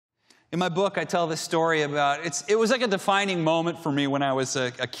In my book, I tell this story about, it was like a defining moment for me when I was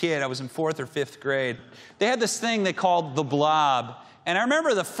a kid. I was in 4th or 5th grade. They had this thing they called the BLOB. And I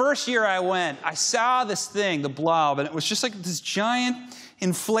remember the first year I went, I saw this thing, the BLOB, and it was just like this giant,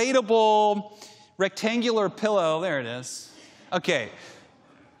 inflatable, rectangular pillow. There it is. Okay.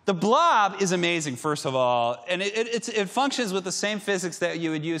 The BLOB is amazing, first of all. And it functions with the same physics that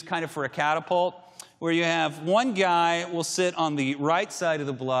you would use kind of for a catapult, where you have one guy will sit on the right side of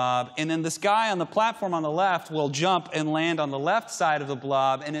the BLOB, and then this guy on the platform on the left will jump and land on the left side of the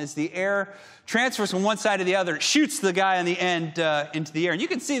BLOB, and as the air transfers from one side to the other, it shoots the guy on the end into the air. And you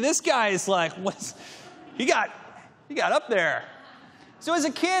can see this guy is like, he got up there. So as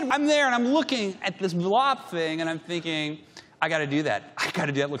a kid, I'm there, and I'm looking at this BLOB thing, and I'm thinking, I got to do that. I got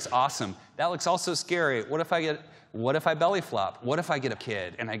to do that. It looks awesome. That looks also scary. What if I belly flop? What if I get a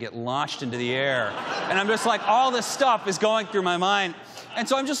kid and I get launched into the air? And I'm just like, all this stuff is going through my mind. And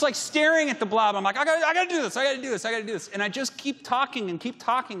so I'm just like staring at the BLOB. I'm like, I got to do this. I got to do this. I got to do this. And I just keep talking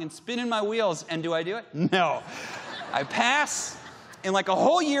and spinning my wheels. And do I do it? No. I pass. And like a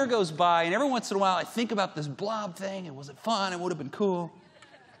whole year goes by. And every once in a while, I think about this BLOB thing. And was it fun? It would have been cool.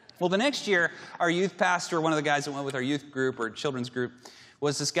 Well, the next year, our youth pastor, one of the guys that went with our youth group or children's group,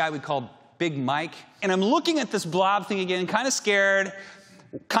 was this guy we called Big Mike. And I'm looking at this BLOB thing again, kind of scared,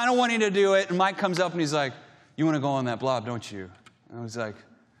 kind of wanting to do it. And Mike comes up and he's like, you want to go on that BLOB, don't you? And I was like,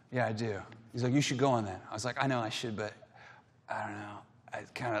 yeah, I do. He's like, you should go on that. I was like, I know I should, but I don't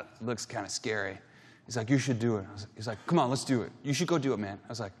know. It looks kind of scary. He's like, you should do it. He's like, come on, let's do it. You should go do it, man. I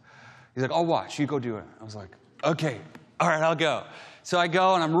was like, he's like, I'll watch. You go do it. I was like, okay, all right, I'll go. So I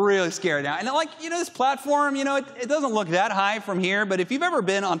go, and I'm really scared now. And like, this platform, it doesn't look that high from here, but if you've ever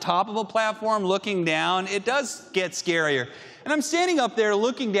been on top of a platform looking down, it does get scarier. And I'm standing up there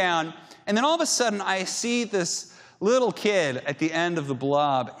looking down, and then all of a sudden I see this little kid at the end of the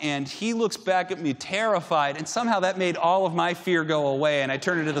BLOB, and he looks back at me terrified, and somehow that made all of my fear go away, and I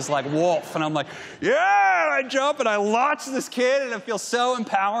turn into this like wolf, and I'm like, yeah, and I jump, and I launch this kid, and it feels so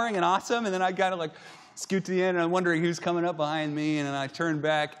empowering and awesome, and then I kind of like scoot to the end, and I'm wondering who's coming up behind me, and then I turn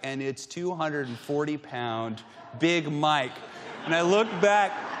back, and it's 240-pound Big Mike. And I look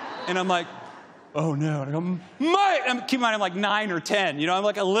back, and I'm like, oh no. And I go, Mike! Keep in mind, I'm like 9 or 10. I'm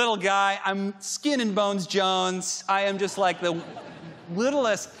like a little guy. I'm skin and bones Jones. I am just like the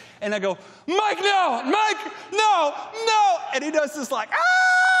littlest. And I go, Mike, no! Mike, no! No! And he does this like,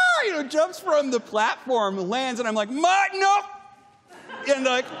 ah! Jumps from the platform, lands, and I'm like, Mike, no! And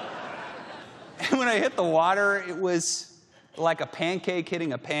like, and when I hit the water, it was like a pancake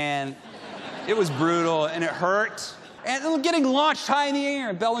hitting a pan. It was brutal, and it hurt. And getting launched high in the air,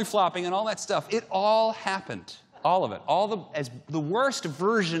 and belly flopping, and all that stuff. It all happened. All of it. As the worst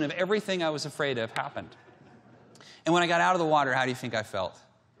version of everything I was afraid of happened. And when I got out of the water, how do you think I felt?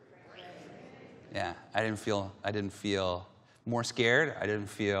 Yeah, I didn't feel more scared. I didn't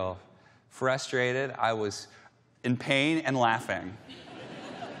feel frustrated. I was in pain and laughing.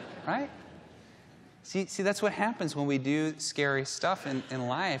 Right? See, that's what happens when we do scary stuff in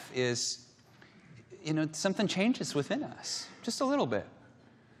life is, something changes within us, just a little bit.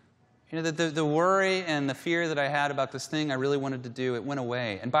 The worry and the fear that I had about this thing I really wanted to do, it went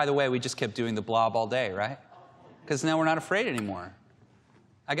away. And by the way, we just kept doing the BLOB all day, right? Because now we're not afraid anymore.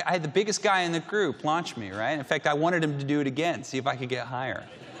 I had the biggest guy in the group launch me, right? In fact, I wanted him to do it again, see if I could get higher.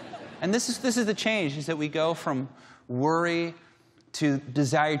 And this is the change, is that we go from worry to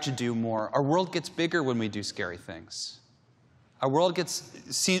desire to do more. Our world gets bigger when we do scary things. Our world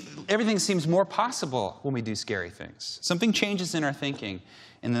everything seems more possible when we do scary things. Something changes in our thinking,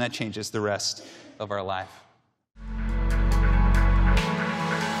 and then that changes the rest of our life.